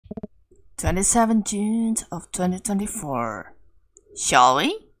27th June of 2024. Shall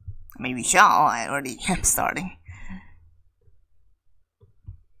we? Maybe shall. I already am starting.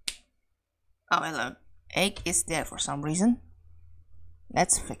 Oh, hello. Egg is there for some reason.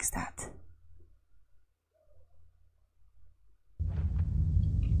 Let's fix that.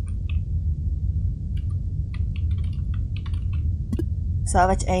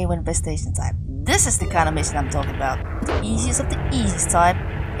 Salvage A when infestation type. This is the kind of mission I'm talking about. The easiest of the easiest type.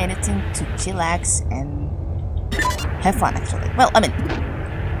 Anything to chillax and have fun, actually. Well, I mean,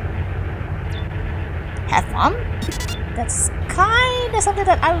 have fun? That's kinda something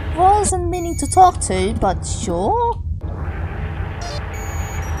that I wasn't meaning to talk to, but sure.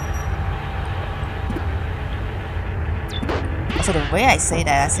 Also, the way I say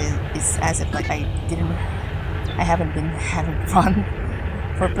that is as if like I haven't been having fun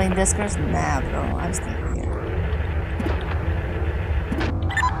for playing Duskers. Nah, bro, I'm still here.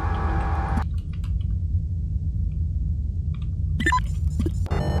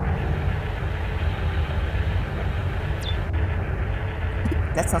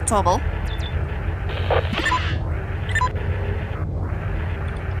 That's not trouble.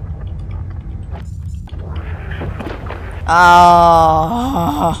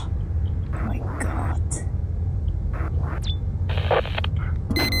 Oh my god.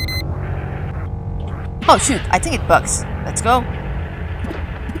 Oh shoot, I think it bugs. Let's go.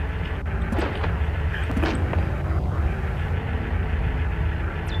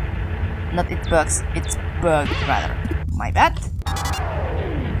 Not it bugs, it's bugged rather. My bad.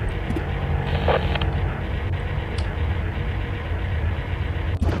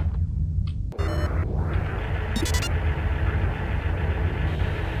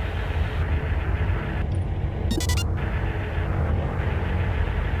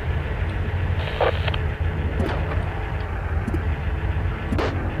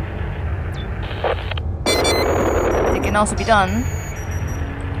 It can also be done.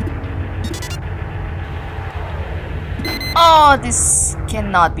 Oh, this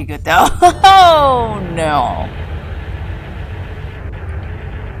cannot be good though. Oh no.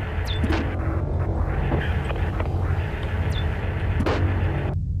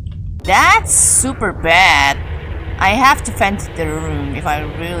 That's super bad. I have to vent the room if I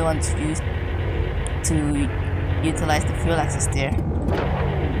really want to utilize the fuel access there.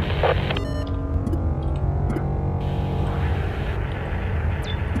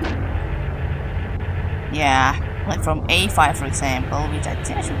 Yeah, like from A5 for example, which I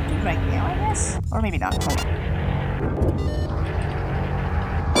think I should do right now, I guess. Or maybe not. Hold on.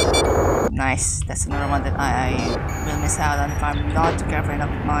 Nice, that's another one that I will miss out on if I'm not too careful enough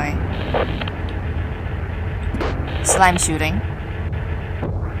with my slime shooting.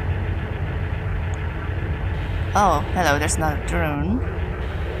 Oh, hello, there's another drone.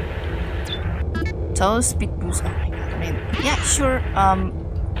 Tow speed boost. Oh my god, I mean, yeah, sure,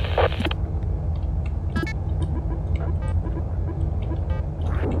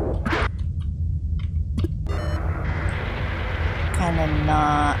 kinda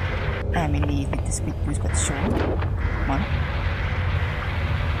not. I mean, need with the speed boost, but sure. Come on.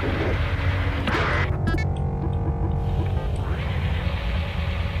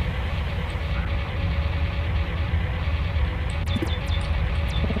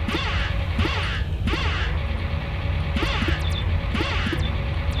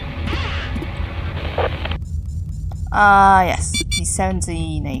 Yes, he's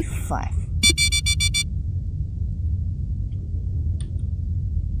 17A5.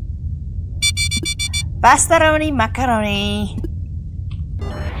 Pastaroni macaroni.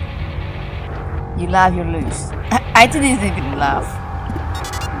 You laugh, you lose. I didn't even laugh.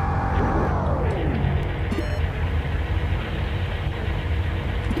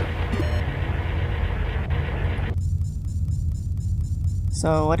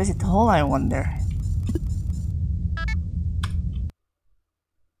 So what is it hold, I wonder?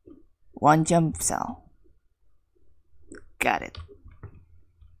 One jump cell. Got it.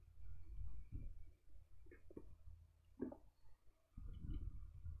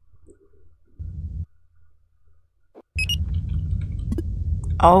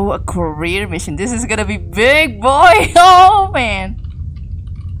 Oh, a career mission. This is gonna be big, boy. Oh, man.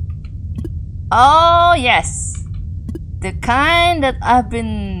 Oh, yes. The kind that I've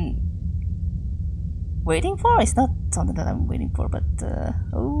been waiting for. It's not something that I'm waiting for, but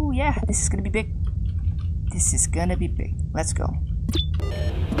oh, yeah. This is gonna be big. This is gonna be big. Let's go.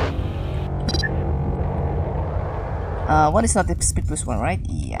 One is not the speed boost one, right?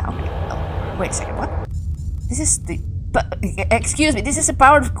 Yeah, okay. Oh, wait a second. What? This is the... But, excuse me, this is a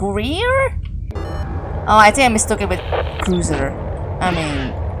powered courier? Oh, I think I mistook it with cruiser. I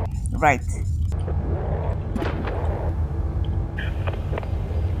mean, Right.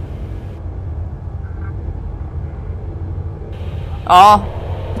 Oh.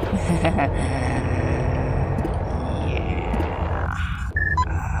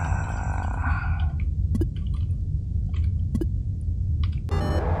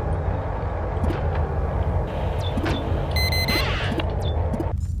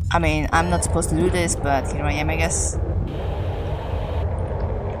 I mean, I'm not supposed to do this, but here I am, I guess.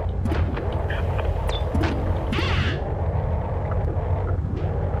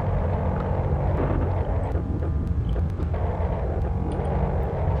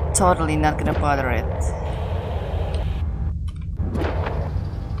 Totally not gonna bother it.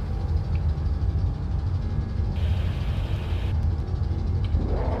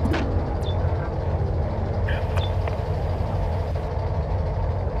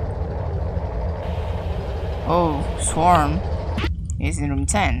 Oh, Swarm is in room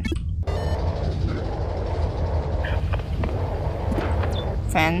 10.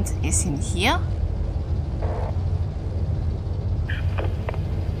 Fend is in here.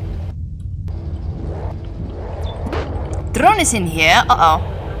 Drone is in here. Uh-oh.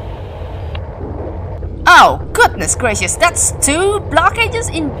 Oh, goodness gracious. That's 2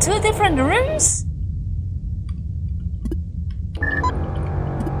 blockages in 2 different rooms?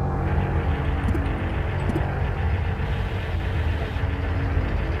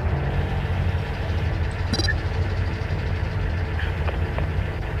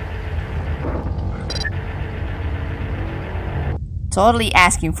 Totally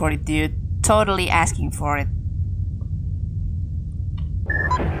asking for it, dude. Totally asking for it.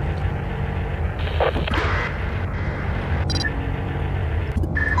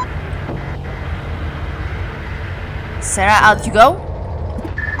 Sarah, out you go.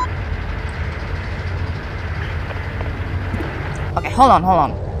 Okay, hold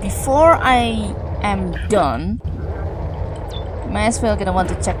on. Before I am done, might as well gonna want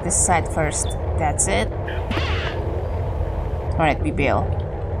to check this side first. That's it. Alright, we bail.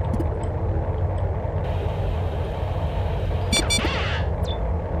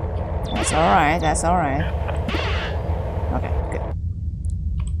 That's alright. Okay, good.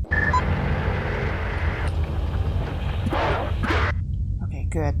 Okay,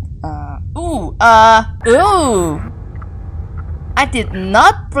 good. Ooh! I did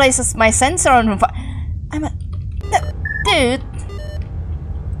not place my sensor on room 5. I'm a... Dude!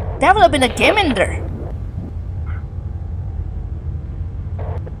 There would have been a game in there.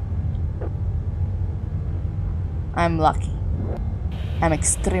 I'm lucky. I'm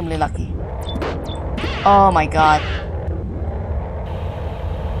extremely lucky. Oh my god.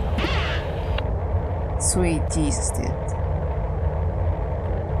 Sweet Jesus, dude.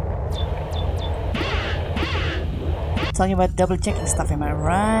 Talking about double checking stuff, am I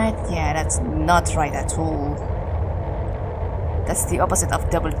right? Yeah, that's not right at all. That's the opposite of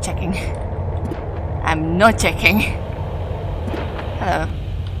double checking. I'm not checking. Hello.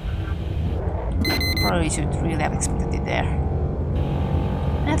 Probably should really have expected it there.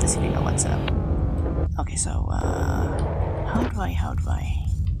 At least we know what's up. Okay, so how do I?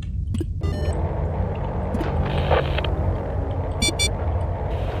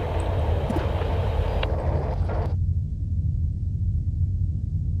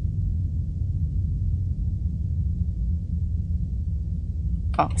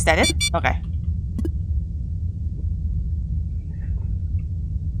 Oh, is that it? Okay.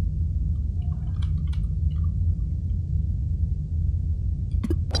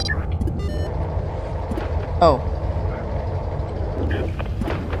 Oh.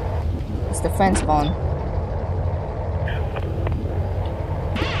 It's the fence spawn.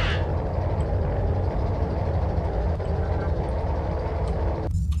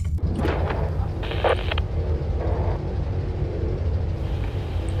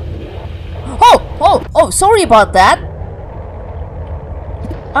 Oh, sorry about that.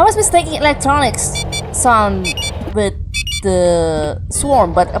 I was mistaking electronics sound with the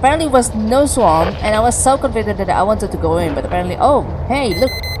swarm, but apparently it was no swarm, and I was so confident that I wanted to go in, but apparently, oh, hey,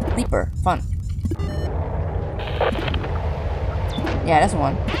 look, Leaper, fun. Yeah, that's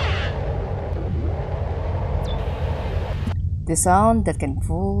one. The sound that can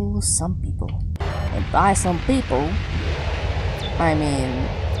fool some people, and by some people, I mean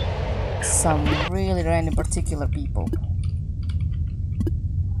some really random particular people.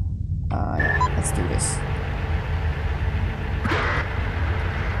 Yeah, let's do this.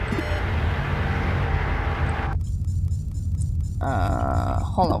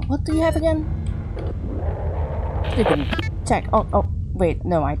 Hold on, what do you have again? Didn't check. Oh, wait,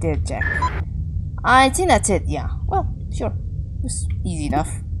 no, I did check. I think that's it, yeah. Well, sure. It was easy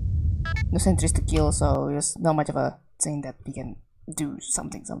enough. no sentries to kill, so it was not much of a thing that we can do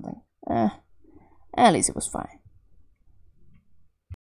something. At least it was fine.